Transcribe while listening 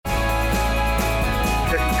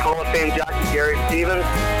Fame jockey Gary Stevens.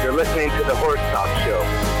 You're listening to the Horse Talk Show.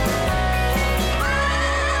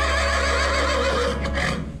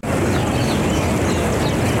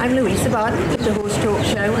 I'm Louisa Barton with the Horse Talk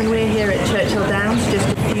Show, and we're here at Churchill Downs just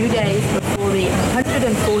a few days before the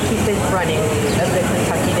 145th running of the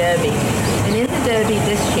Kentucky Derby. And in the Derby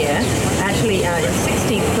this year, actually in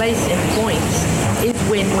 16th place in points, is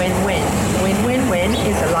Win Win Win. Win Win Win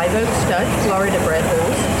is a live oak stud, Florida-bred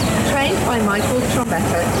horse, trained by Michael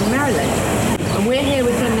Trombatta in Maryland. And we're here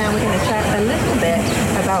with him now. We're going to chat a little bit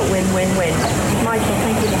about Win Win Win. Michael,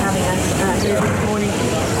 thank you for having us here this morning.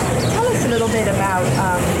 Tell us a little bit about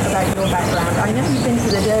your background. I know you've been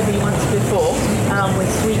to the Derby once before with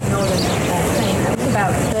Sweet Northern Fame. That was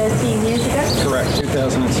about 13 years ago? Correct,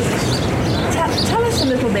 2006. Tell us a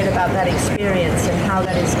little bit about that experience and how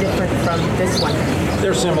that is different from this one.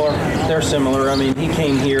 They're similar. I mean, he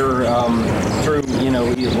came here through, he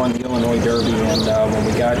had won the Illinois Derby, and when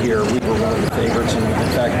we got here, we were one of the favorites, and in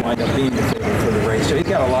fact, wound up being the favorite for the race. So he's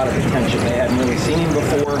got a lot of attention. They hadn't really seen him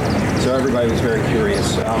before, so everybody was very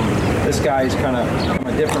curious. This guy's kind of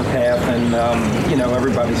on a different path, and,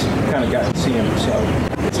 everybody's kind of got to see him, so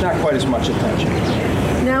it's not quite as much attention.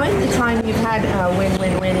 Now, in the time you've had Win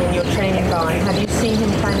Win Win in your training barn, have you seen him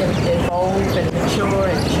kind of evolve and mature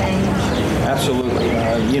and change? Absolutely.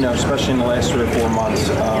 Especially in the last 3 or 4 months,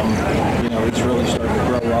 he's really started to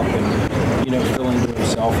grow up and, fill into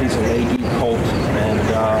himself. He's a leggy colt, and,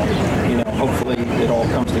 hopefully it all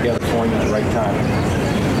comes together for him at the right time.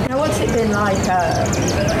 Now, what's it been like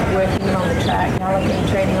working on the track, galloping,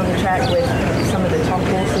 training on the track with some of the top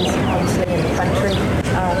horses, obviously, in the country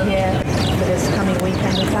here for this coming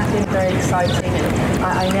weekend? Has that been very exciting? And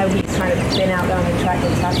I know he's kind of been out there on the track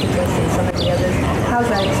with Tacitus and some of the others. How's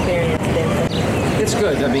that experience been for him? It's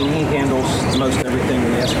good. I mean, he handles most everything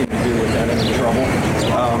we ask him to do without any trouble,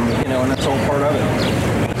 and that's all part of it.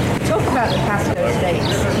 Talk about the Pasco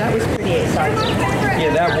Stakes. That was pretty exciting.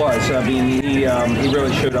 Yeah, that was. I mean, he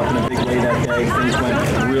really showed up in a big way that day. Things went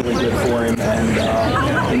really good for him,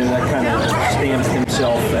 and that kind of stamped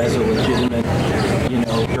himself as a legitimate,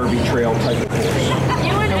 Derby Trail type of horse.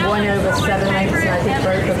 And won over 7 lengths, and I think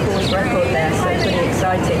broke the course record there, so pretty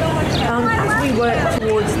exciting. As we work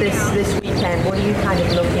towards this weekend, what are you kind of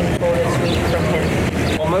looking for this week from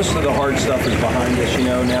him? Well, most of the hard stuff is behind us,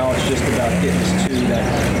 now it's just about getting us to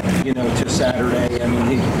that, to Saturday. I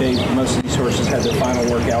mean, most of these horses had their final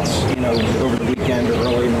workouts, over the weekend or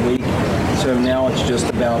early in the week. So now it's just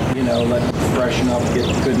about, letting them freshen up, get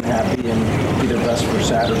good and happy, and be their best for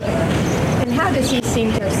Saturday. And how does he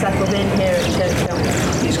seem to have settled in here at Churchill?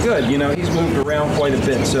 He's good. He's moved around quite a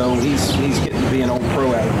bit, so he's getting to be an old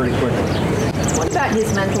pro at it pretty quickly. What about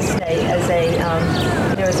his mental state as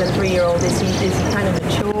a 3-year-old? Is he kind of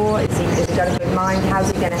mature? Has he got a good mind? How's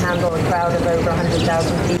he going to handle a crowd of over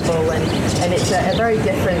 100,000 people? And it's a very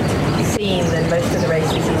different scene than most of the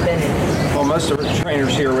races he's been in. Well, most of our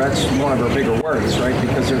trainers here, that's one of our bigger worries, right?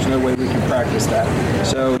 Because there's no way we can practice that.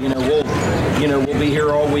 So, we'll be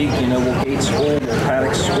here all week. We'll gate school, we'll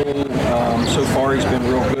paddock school. So far, he's been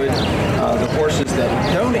real good. The horses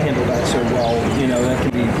that don't handle that so well, that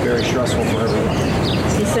can be very stressful for everyone.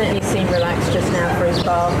 He certainly seemed relaxed just now for his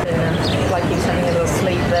bath, and like he was having a little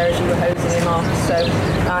sleep there as you were hosing him off. So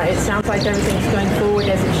it sounds like everything's going forward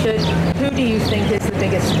as it should. Who do you think is the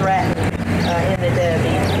biggest threat in the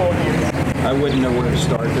Derby for him? I wouldn't know where to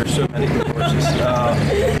start. There's so many good horses.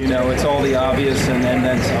 It's all the obvious, and then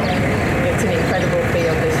some. It's an incredible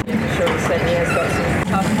field this year. I'm sure he certainly has got some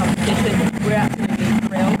tough competition. We're absolutely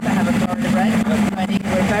thrilled to have a Florida Red ready.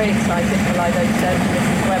 We're very excited for Live Oak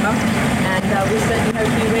Mrs. Weber, and we certainly